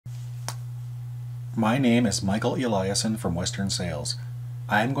My name is Michael Eliason from Western Sales.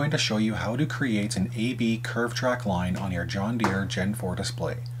 I am going to show you how to create an AB Curvetrac line on your John Deere Gen 4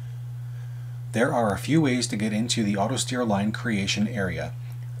 display. There are a few ways to get into the AutoSteer line creation area.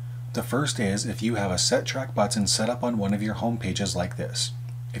 The first is if you have a set track button set up on one of your home pages like this.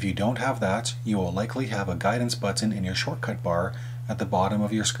 If you don't have that, you will likely have a guidance button in your shortcut bar at the bottom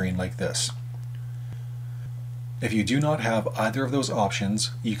of your screen like this. If you do not have either of those options,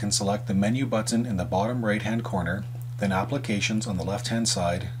 you can select the menu button in the bottom right hand corner, then Applications on the left hand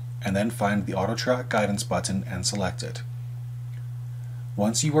side, and then find the AutoTrack guidance button and select it.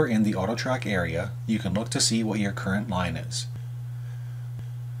 Once you are in the AutoTrack area, you can look to see what your current line is.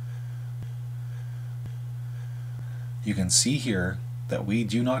 You can see here that we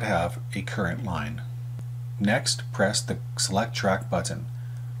do not have a current line. Next, press the Select Track button.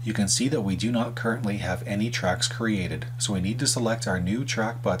 You can see that we do not currently have any tracks created, so we need to select our new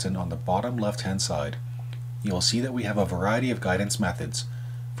track button on the bottom left hand side. You will see that we have a variety of guidance methods.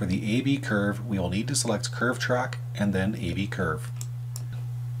 For the AB Curve, we will need to select Curvetrac and then AB Curve.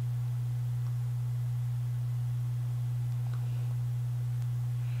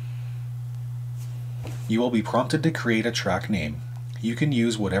 You will be prompted to create a track name. You can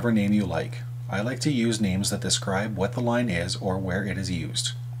use whatever name you like. I like to use names that describe what the line is or where it is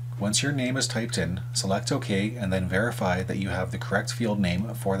used. Once your name is typed in, select OK and then verify that you have the correct field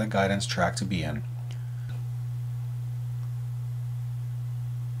name for the guidance track to be in.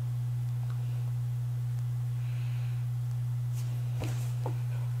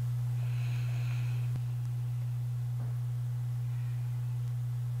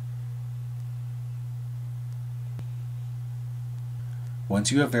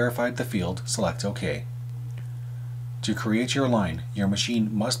 Once you have verified the field, select OK. To create your line, your machine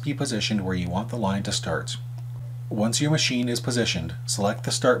must be positioned where you want the line to start. Once your machine is positioned, select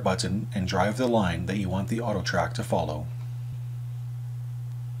the Start button and drive the line that you want the AutoTrack to follow.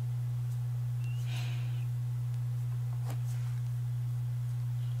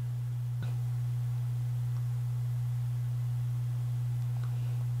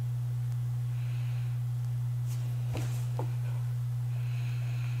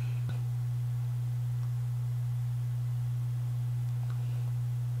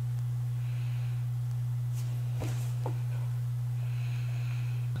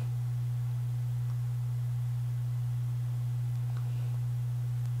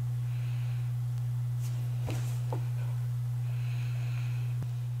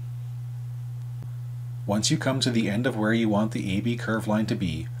 Once you come to the end of where you want the AB curve line to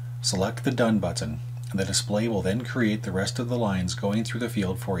be, select the Done button, and the display will then create the rest of the lines going through the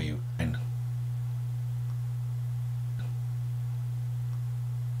field for you.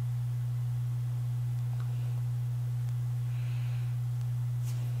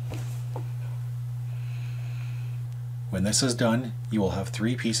 When this is done, you will have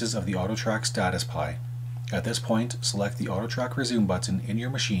 3 pieces of the AutoTrack status pie. At this point, select the AutoTrack Resume button in your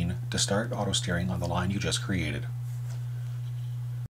machine to start auto steering on the line you just created.